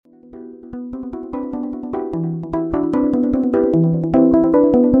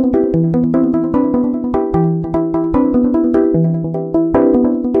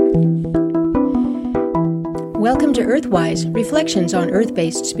Welcome to Earthwise, Reflections on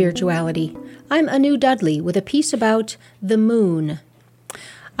Earth-Based Spirituality. I'm Anu Dudley with a piece about the moon.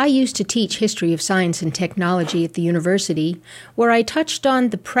 I used to teach history of science and technology at the university, where I touched on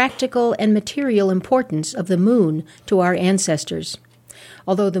the practical and material importance of the moon to our ancestors,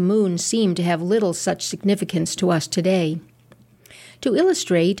 although the moon seemed to have little such significance to us today. To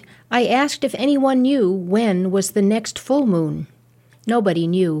illustrate, I asked if anyone knew when was the next full moon. Nobody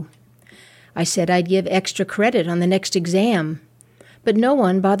knew. I said I'd give extra credit on the next exam, but no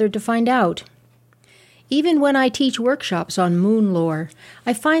one bothered to find out. Even when I teach workshops on moon lore,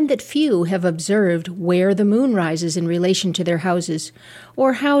 I find that few have observed where the moon rises in relation to their houses,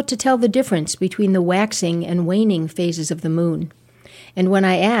 or how to tell the difference between the waxing and waning phases of the moon. And when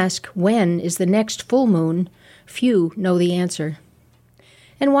I ask when is the next full moon, few know the answer.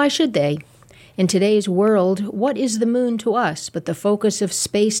 And why should they? In today's world, what is the moon to us but the focus of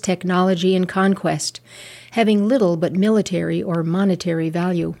space technology and conquest, having little but military or monetary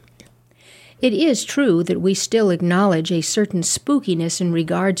value? It is true that we still acknowledge a certain spookiness in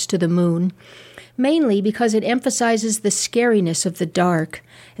regards to the moon, mainly because it emphasizes the scariness of the dark,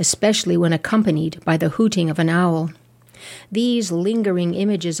 especially when accompanied by the hooting of an owl. These lingering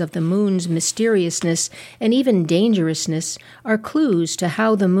images of the moon's mysteriousness and even dangerousness are clues to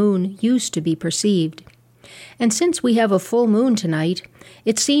how the moon used to be perceived. And since we have a full moon tonight,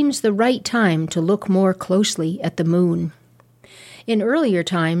 it seems the right time to look more closely at the moon. In earlier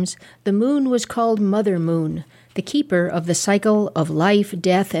times, the moon was called Mother Moon, the keeper of the cycle of life,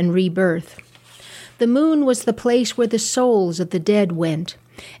 death, and rebirth. The moon was the place where the souls of the dead went,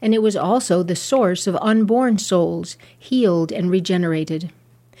 and it was also the source of unborn souls, healed and regenerated.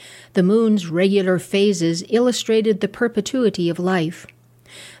 The moon's regular phases illustrated the perpetuity of life.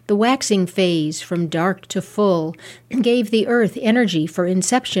 The waxing phase, from dark to full, gave the earth energy for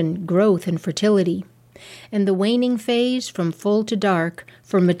inception, growth, and fertility, and the waning phase, from full to dark,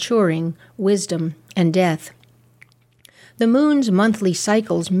 for maturing, wisdom, and death. The moon's monthly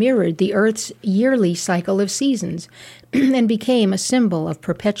cycles mirrored the Earth's yearly cycle of seasons and became a symbol of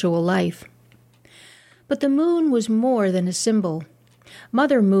perpetual life. But the moon was more than a symbol.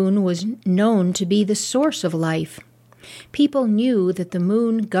 Mother Moon was known to be the source of life. People knew that the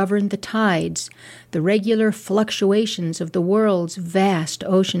moon governed the tides, the regular fluctuations of the world's vast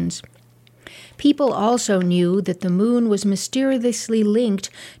oceans. People also knew that the moon was mysteriously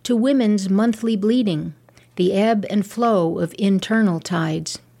linked to women's monthly bleeding, the ebb and flow of internal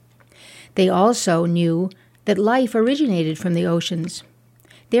tides. They also knew that life originated from the oceans.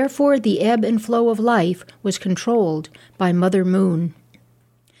 Therefore, the ebb and flow of life was controlled by Mother Moon.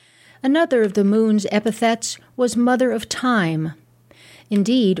 Another of the moon's epithets was Mother of Time.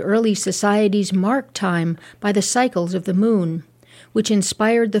 Indeed, early societies marked time by the cycles of the moon, which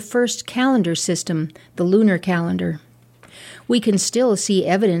inspired the first calendar system, the lunar calendar. We can still see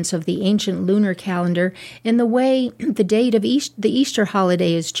evidence of the ancient lunar calendar in the way the date of the Easter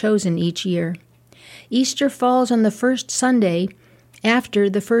holiday is chosen each year. Easter falls on the first Sunday after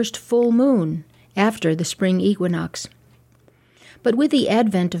the first full moon, after the spring equinox. But with the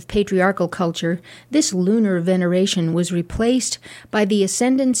advent of patriarchal culture, this lunar veneration was replaced by the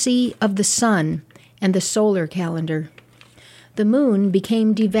ascendancy of the sun and the solar calendar. The moon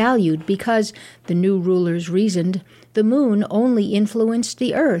became devalued because, the new rulers reasoned, the moon only influenced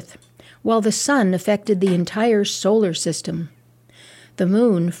the earth, while the sun affected the entire solar system. The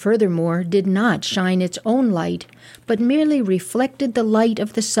moon, furthermore, did not shine its own light, but merely reflected the light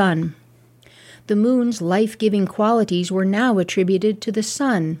of the sun. The moon's life-giving qualities were now attributed to the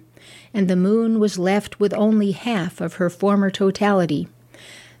sun, and the moon was left with only half of her former totality,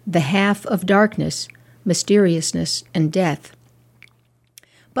 the half of darkness, mysteriousness, and death.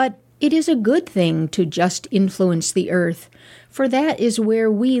 But it is a good thing to just influence the earth, for that is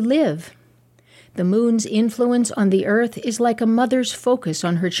where we live. The moon's influence on the earth is like a mother's focus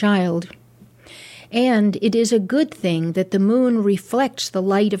on her child. And it is a good thing that the moon reflects the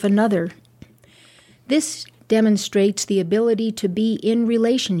light of another. This demonstrates the ability to be in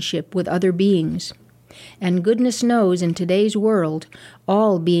relationship with other beings. And goodness knows in today's world,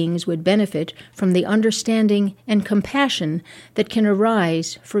 all beings would benefit from the understanding and compassion that can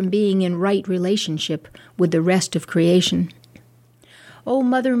arise from being in right relationship with the rest of creation. O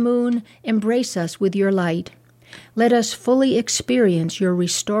Mother Moon, embrace us with your light. Let us fully experience your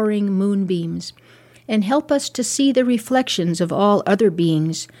restoring moonbeams, and help us to see the reflections of all other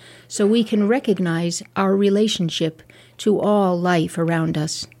beings, so we can recognize our relationship to all life around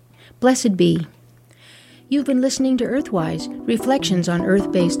us. Blessed be. You've been listening to Earthwise, Reflections on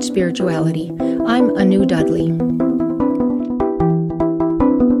Earth-Based Spirituality. I'm Anu Dudley.